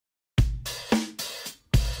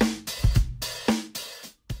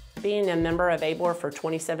Being a member of ABOR for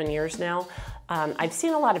 27 years now, I've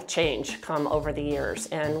seen a lot of change come over the years,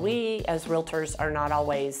 and we as realtors are not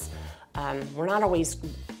always, we're not always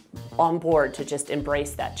on board to just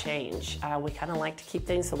embrace that change. We kind of like to keep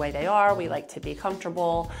things the way they are. We like to be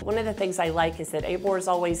comfortable. One of the things I like is that ABOR is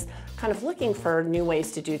always kind of looking for new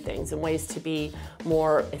ways to do things and ways to be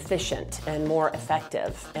more efficient and more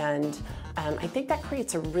effective. And I think that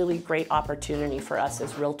creates a really great opportunity for us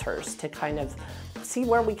as realtors to kind of see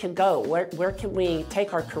where we can go. Where can we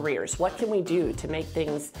take our careers? What can we do to make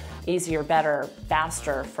things easier, better,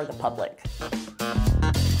 faster for the public?